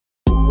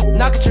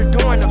Knock at your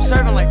door and I'm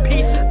serving like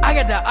pizza. I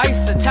got that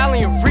ice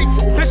Italian reach.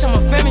 Bitch, I'm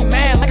a family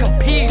man like I'm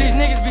P. These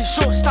niggas be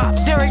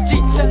shortstops. Derek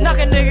Jeter. Knock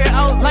a nigga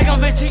out like I'm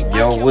Veggie.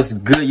 Yo, what's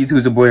good, YouTube?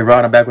 It's your boy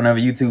Rod. I'm back with another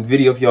YouTube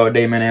video for y'all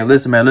today, man. And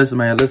listen, man.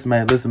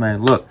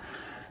 Look,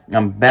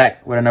 I'm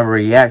back with another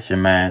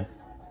reaction, man.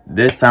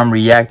 This time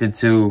reacted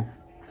to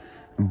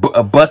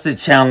a busted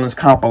challenge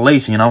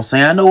compilation. You know what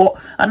I'm saying?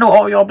 I know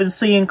all y'all been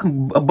seeing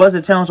a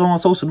busted challenge on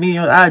social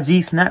media,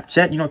 IG,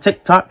 Snapchat, you know,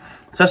 TikTok,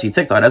 especially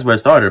TikTok. That's where it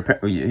started.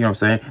 You know what I'm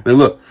saying? But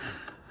look,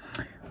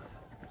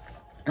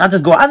 I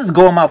just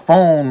go on my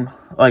phone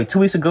like 2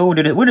 weeks ago. Where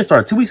did it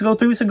start? 2 weeks ago,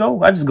 3 weeks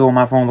ago? I just go on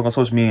my phone, look on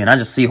social media, and I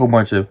just see a whole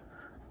bunch of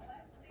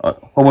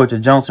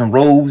Johnson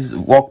robes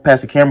walk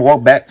past the camera,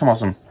 walk back, talking about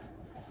some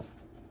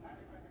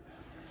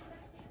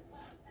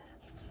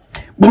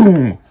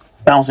boom,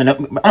 bouncing up.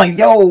 I'm like,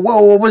 yo,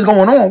 whoa, what's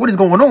going on? What is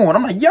going on?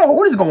 I'm like, yo,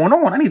 what is going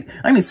on? I need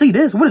to see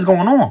this. What is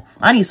going on?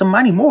 I need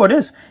more of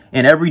this.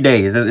 And every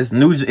day it's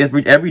new.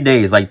 Every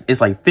day is like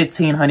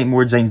 1,500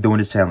 more James doing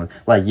this challenge.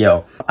 Like,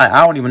 yo,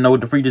 I don't even know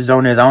what the freak this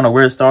zone is. I don't know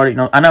where it started. You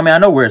know, I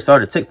know where it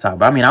started, TikTok,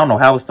 but I mean, I don't know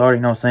how it started.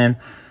 You know what I'm saying?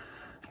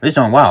 This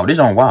on wild. You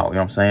know what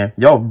I'm saying?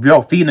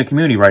 Y'all feeding the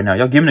community right now.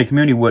 Y'all giving the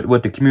community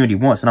what the community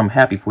wants, and I'm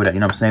happy for that. You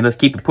know what I'm saying? Let's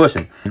keep it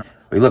pushing.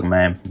 But look,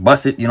 man,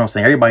 bust it. You know what I'm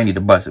saying? Everybody need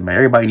to bust it, man.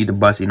 Everybody need to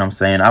bust it. You know what I'm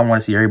saying? I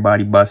want to see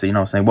everybody bust it. You know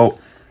what I'm saying? Well,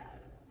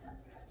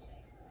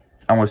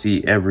 I want to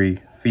see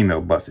every female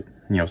bust it.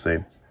 You know what I'm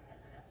saying?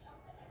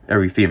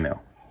 Every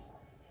female.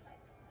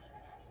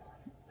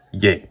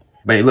 Yeah.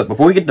 But hey, look,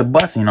 before we get to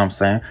busting, you know what I'm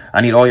saying? I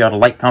need all y'all to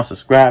like, comment,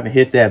 subscribe, and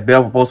hit that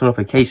bell for post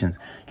notifications.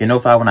 Get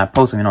notified when I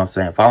post them, you know what I'm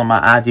saying? Follow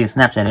my IG and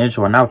Snapchat and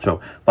intro and outro.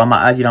 Follow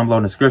my IG down below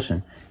in the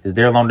description. It's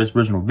there along this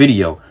original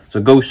video.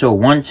 So go show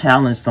one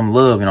challenge some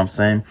love, you know what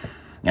I'm saying?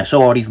 And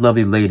show all these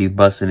lovely ladies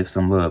busting it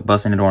some love.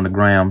 Busting it on the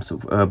gram,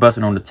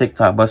 busting on the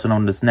TikTok, busting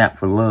on the Snap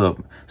for love.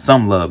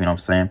 Some love, you know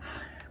what I'm saying?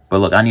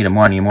 But look, I need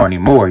more, you know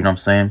what I'm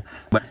saying?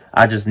 But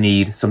I just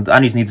need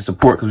the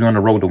support because we're on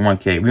the road to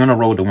 1K. We're on the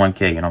road to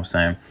 1K, you know what I'm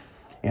saying?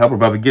 And help a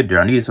brother get there.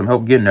 I needed some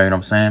help getting there, you know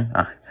what I'm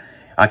saying?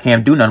 I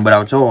can't do nothing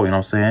without y'all, you know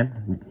what I'm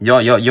saying?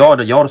 Y'all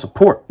the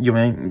support. You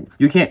mean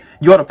you're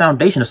the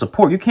foundation of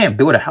support. You can't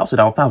build a house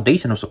without a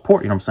foundation of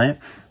support, you know what I'm saying?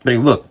 But hey,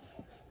 look.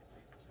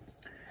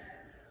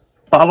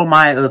 Follow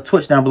my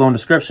Twitch down below in the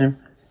description.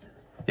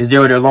 It's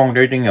there along with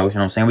everything else, you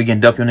know what I'm saying? We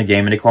getting Duffy in the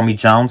game, and they call me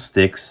John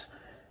Sticks.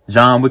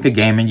 John Wicked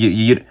Gaming.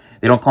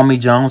 They don't call me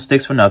John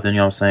Sticks for nothing, you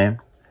know what I'm saying?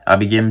 I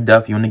be getting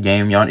Duffy in the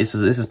game. Y'all, it's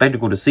a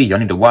spectacle to see. Y'all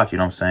need to watch, you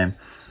know what I'm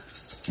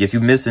saying? If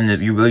you're missing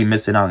it, you really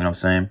missing out, you know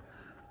what I'm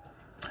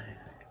saying?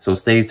 So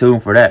stay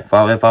tuned for that.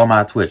 Follow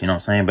my Twitch, you know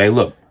what I'm saying? But hey,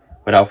 look,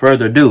 without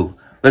further ado,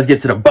 let's get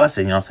to the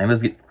busting, you know what I'm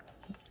saying?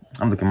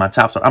 I'm looking at my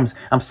chops. I'm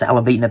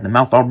salivating at the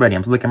mouth already.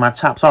 I'm looking at my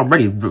chops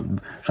already,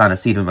 trying to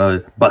see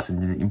them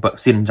busting,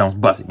 see them Jones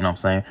busting. You know what I'm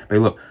saying? But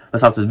hey, look,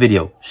 let's hop to this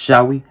video,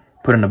 shall we?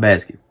 Put it in the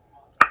basket.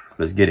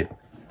 Let's get it.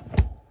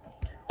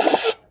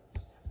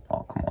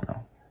 Oh, come on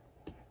now.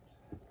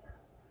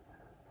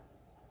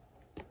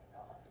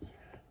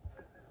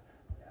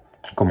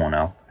 Come on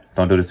now.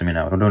 Don't do this to me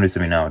now. Don't do this to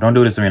me now. Don't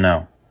do this to me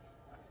now.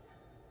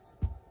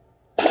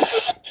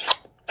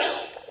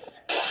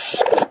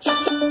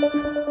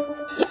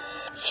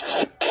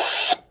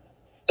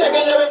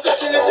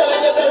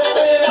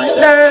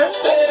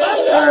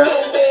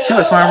 She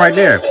was fine right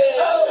there.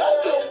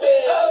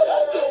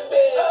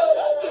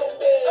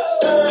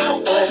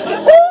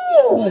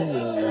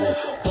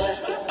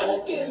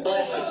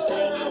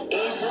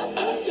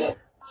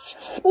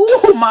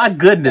 Oh my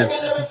goodness,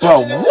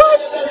 bro, what?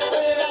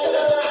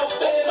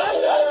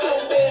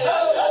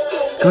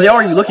 Because they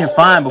already looking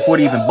fine before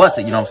they even bust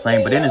it, you know what I'm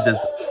saying? But then it's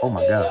just, oh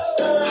my god.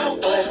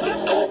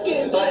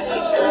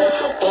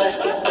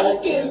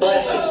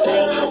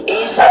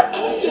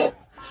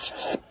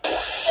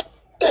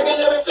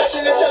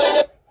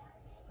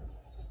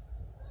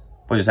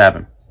 What just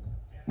happened?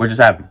 What just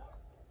happened?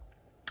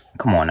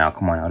 Come on now,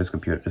 this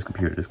computer.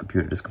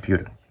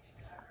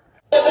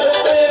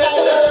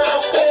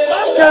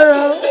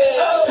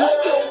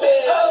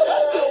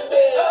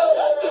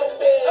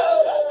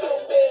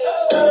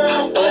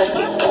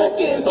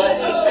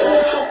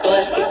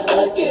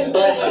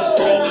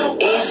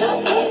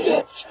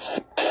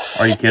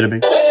 Are you kidding me?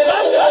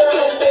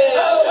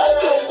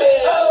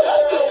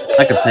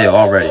 I can tell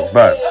already,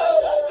 but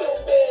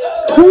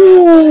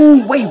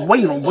ooh, wait a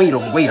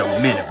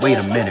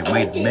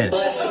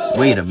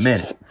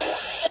minute.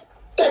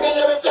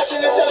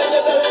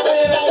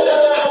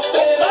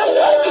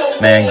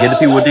 Man, give the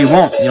people what they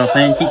want. You know what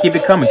I'm saying? Keep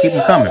it coming. Keep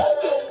them coming.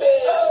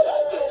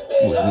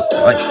 Ooh,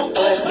 like, ooh,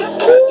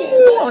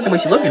 look at the way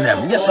she's looking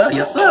at me. Yes, sir.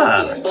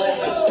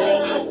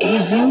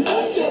 Easy.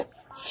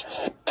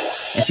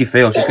 And she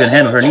failed. She couldn't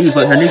handle her knees.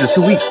 Her knees are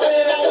too weak.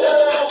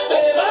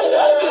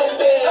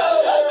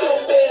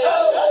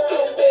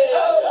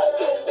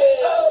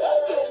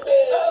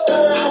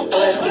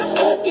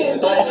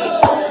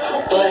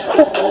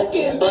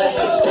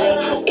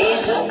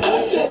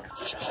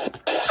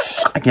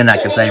 I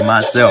cannot contain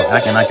myself.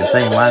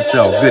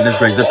 Goodness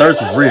gracious, the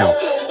thirst is real.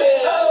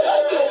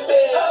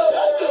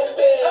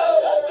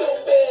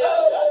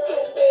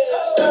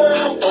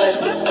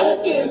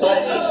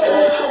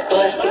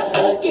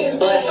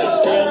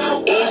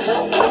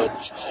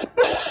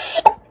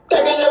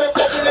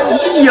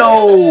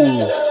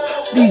 Yo,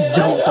 these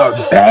jokes are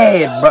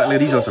bad, bro.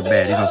 These jokes are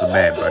bad. These jokes are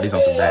bad, bro. These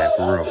jokes are bad,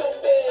 for real.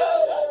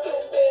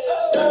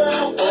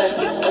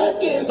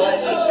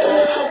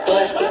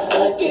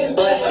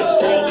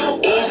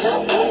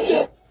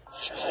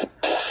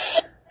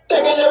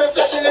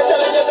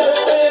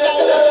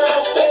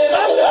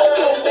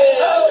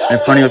 In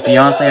front of your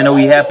fiance, I know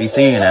he happy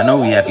seeing that. I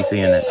know he happy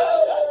seeing that.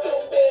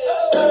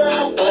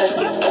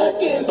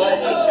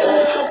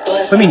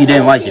 For me, he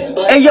didn't like it.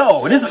 Hey yo,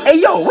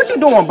 what you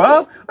doing,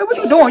 bro? Wait, what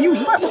you doing? You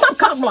stop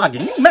cock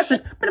blocking. You messing.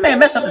 This man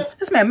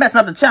messing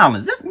up the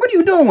challenge. What are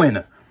you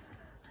doing?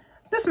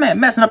 This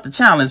man messing up the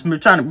challenge.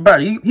 Trying to, bro,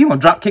 you gonna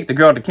drop kick the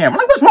girl at the camera?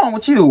 Like, what's wrong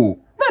with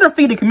you? Let her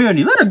feed the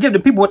community. Let her give the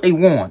people what they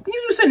want.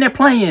 You sitting there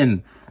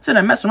playing, sitting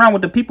there messing around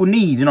with the people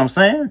needs. You know what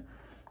I'm saying?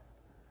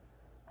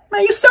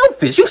 Man, you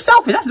selfish. You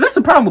selfish. That's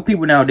the problem with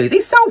people nowadays.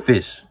 They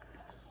selfish.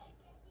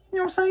 You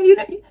know what I'm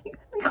saying?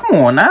 Come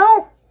on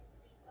now.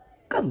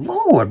 Good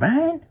Lord,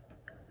 man.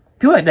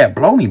 People like that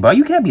blow me, bro.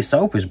 You can't be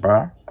selfish,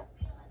 bro.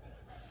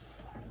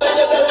 I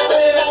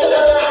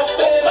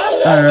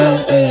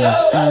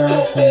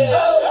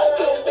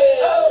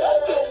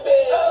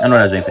know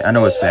that's anything. I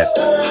know it's fat.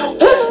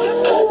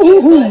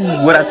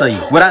 What I tell you?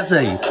 What I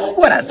tell you?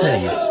 What I tell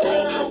you?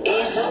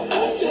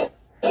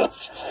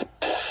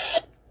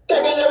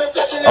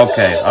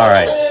 Okay,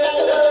 alright.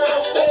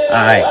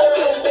 Alright.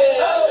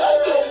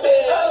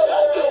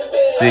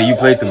 See, you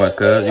play too much,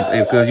 cuz.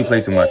 You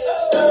play too much.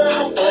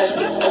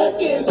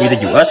 You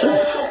think you Usher?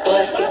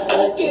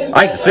 I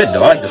like the fit,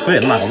 though. I like the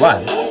fit. I'm not gonna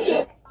lie.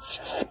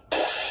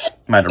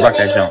 I'm about to rock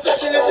that jump.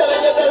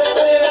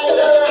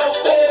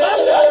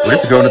 Well,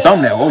 this is girl in the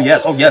thumbnail. Oh,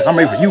 yes. Oh, yes. I'm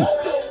ready for you.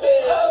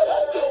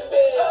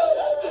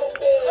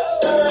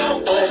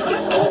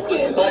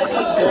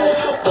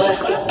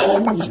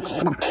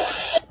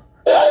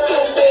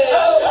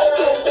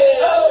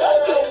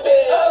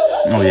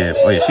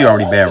 Oh yeah, she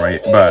already bad,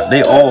 right? But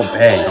they all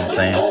bad, you know what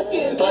I'm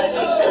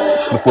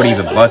saying? Before they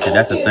even bust it,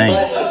 that's the thing.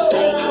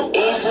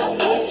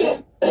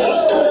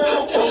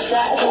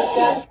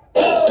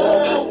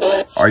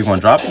 Are you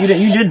gonna drop? You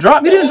didn't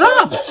drop.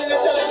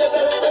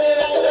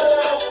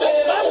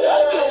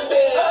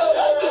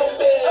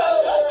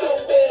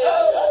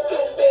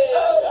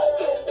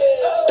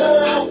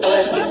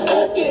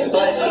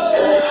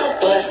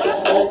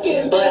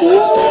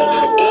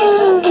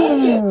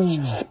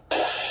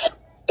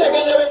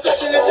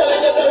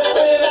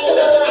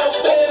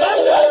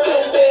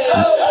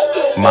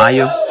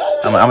 Maya,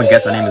 I'm gonna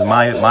guess her name is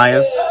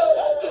Maya.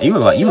 You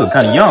look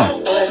kind of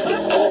young.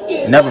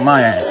 Never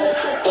mind.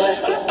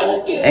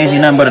 Ain't she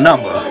nothing but a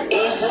number.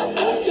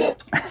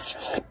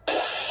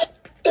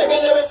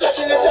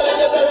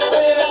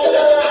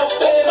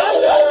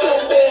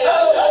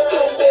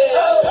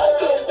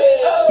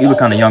 You look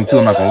kind of young too.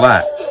 I'm not gonna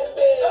lie.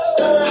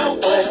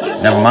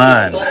 Never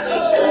mind.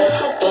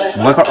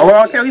 What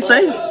R. Kelly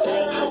say?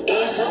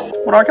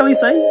 What R. Kelly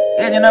say?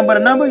 Ain't you nothing but a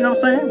number. You know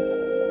what I'm saying?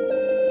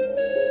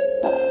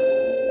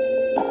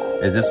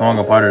 Is this song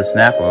a part of the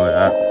Snap or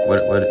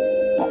what?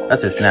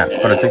 That's a Snap.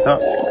 Part of TikTok.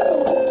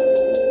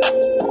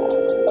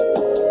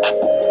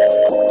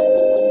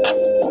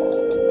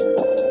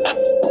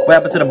 What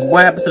happened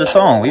to the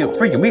song? We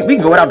can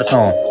go without the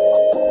song.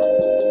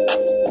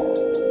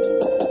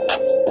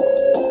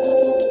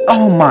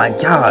 Oh my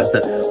God!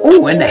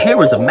 And the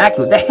hair is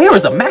immaculate. The hair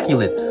is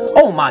immaculate.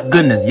 Oh my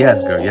goodness!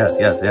 Yes, girl. Yes.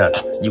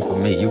 You for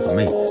me.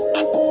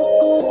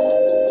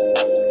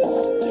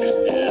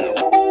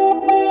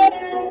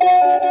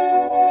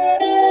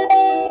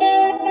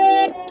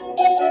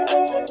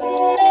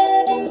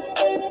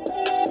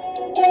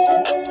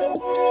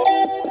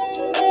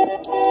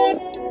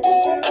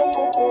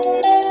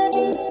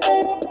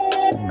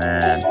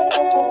 Man,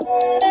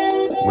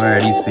 where are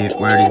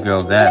these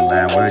girls at,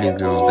 man? Where are these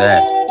girls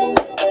at?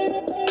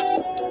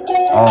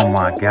 Oh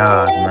my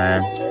God,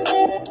 man.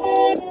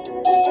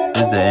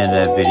 This is the end of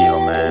that video,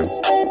 man.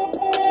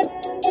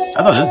 I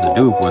thought this was a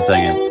dude for a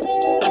second.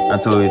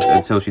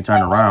 Until she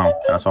turned around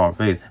and I saw her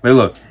face. But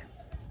look.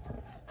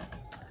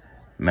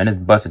 Man, this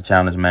busted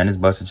challenge, man.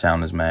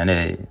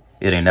 It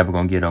ain't never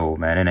gonna get old,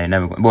 man. It ain't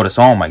never gonna, well, the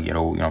song might get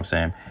old, you know what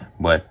I'm saying?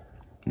 But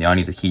y'all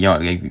need to keep,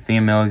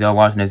 females, y'all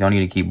watching this, y'all need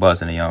to keep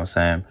busting it, you know what I'm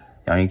saying?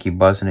 Y'all need to keep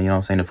busting it, you know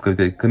what I'm saying?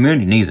 The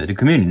community needs it. The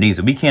community needs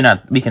it. We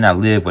cannot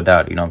live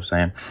without it, you know what I'm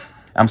saying?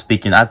 I'm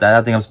speaking, I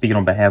think I'm speaking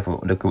on behalf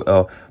of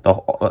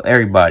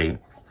everybody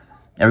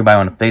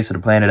on the face of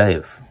the planet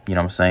Earth, you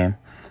know what I'm saying?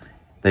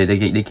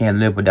 They can't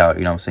live without it,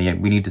 you know what I'm saying?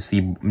 We need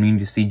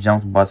to see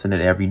jumps busting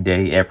it every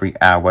day, every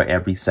hour,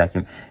 every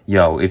second.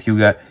 Yo, if you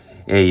got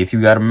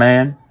a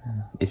man,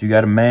 if you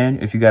got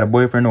a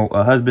boyfriend or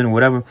a husband or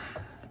whatever,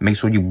 make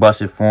sure you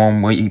bust it for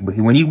him.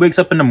 When he wakes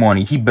up in the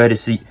morning, he better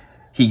see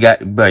he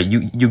got, but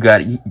you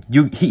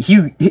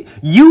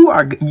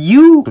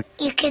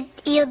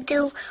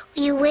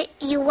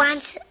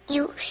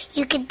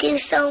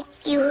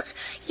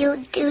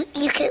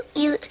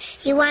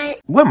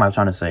What am I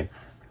trying to say?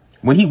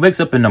 When he wakes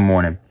up in the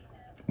morning,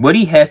 what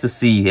he has to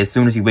see as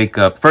soon as he wake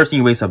up, first thing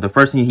he wakes up, the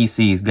first thing he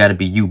sees got to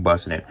be you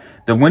busting it.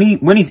 When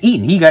he's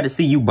eating, he got to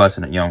see you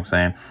busting it. You know what I'm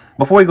saying?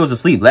 Before he goes to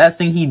sleep, last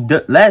thing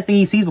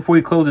he sees before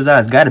he closes his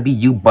eyes got to be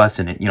you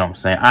busting it. You know what I'm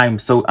saying? I am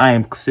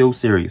so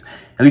serious.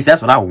 At least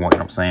that's what I want. You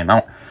know what I'm saying?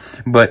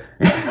 But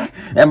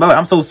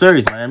I'm so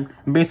serious, man.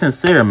 I'm being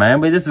sincere,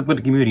 man. But this is what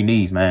the community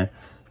needs, man.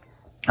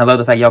 I love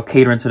the fact y'all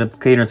catering to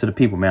the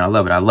people, man. I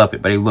love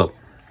it. But hey, look,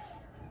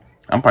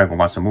 I'm probably gonna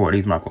watch some more of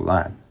these. I'm not gonna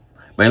lie.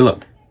 But hey,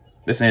 look,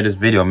 listen to this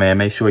video, man.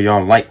 Make sure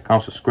y'all like,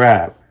 comment,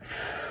 subscribe.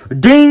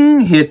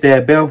 Ding! Hit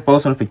that bell for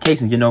post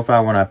notifications. Get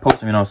notified when I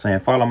post them, you know what I'm saying?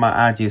 Follow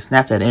my IG,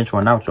 Snapchat, intro,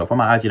 and outro. Follow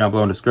my IG down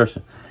below in the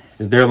description.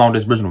 It's there along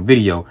this original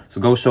video. So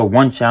go show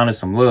one challenge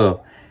some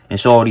love. And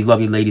show all these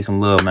lovely ladies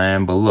some love,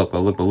 man. But look.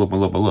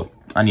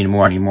 I need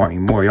more. You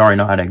already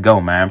know how that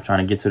go, man. I'm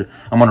trying to get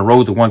I'm on the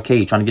road to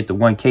 1K, trying to get to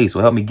 1K. So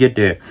help me get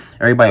there.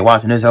 Everybody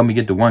watching this, help me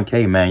get to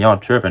 1K, man. Y'all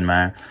tripping,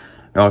 man.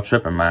 Y'all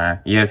tripping,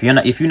 man. Yeah, if you're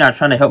not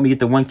trying to help me get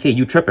to 1K,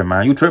 you tripping,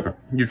 man. You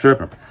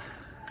tripping.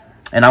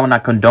 And I will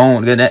not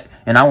condone that.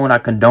 And I will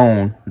not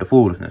condone the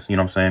foolishness. You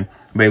know what I'm saying?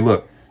 But hey,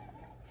 look.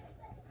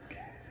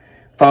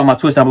 Follow my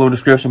Twitch down below in the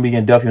description. We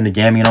getting Duffy on the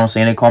game. You know what I'm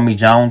saying? They call me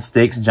John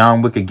Sticks,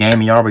 John Wicked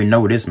Gaming. You already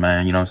know this,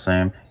 man. You know what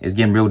I'm saying? It's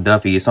getting real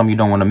Duffy. It's something you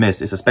don't want to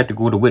miss. It's a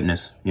spectacle to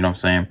witness. You know what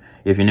I'm saying?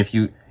 If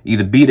you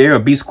either be there or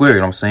be square, you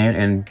know what I'm saying?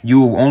 And you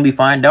will only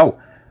find out.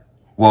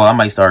 Well, I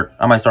might start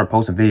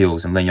posting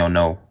videos and letting y'all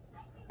know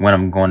when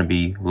I'm going to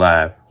be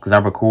live. Because I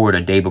record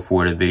a day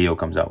before the video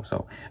comes out.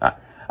 So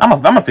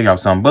I'm gonna figure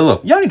out something. But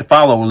look, y'all need to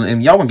follow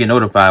and y'all gonna get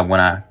notified when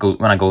I go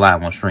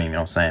live on stream, you know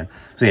what I'm saying?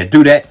 So yeah,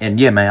 do that. And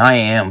yeah, man, I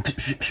am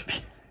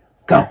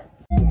go.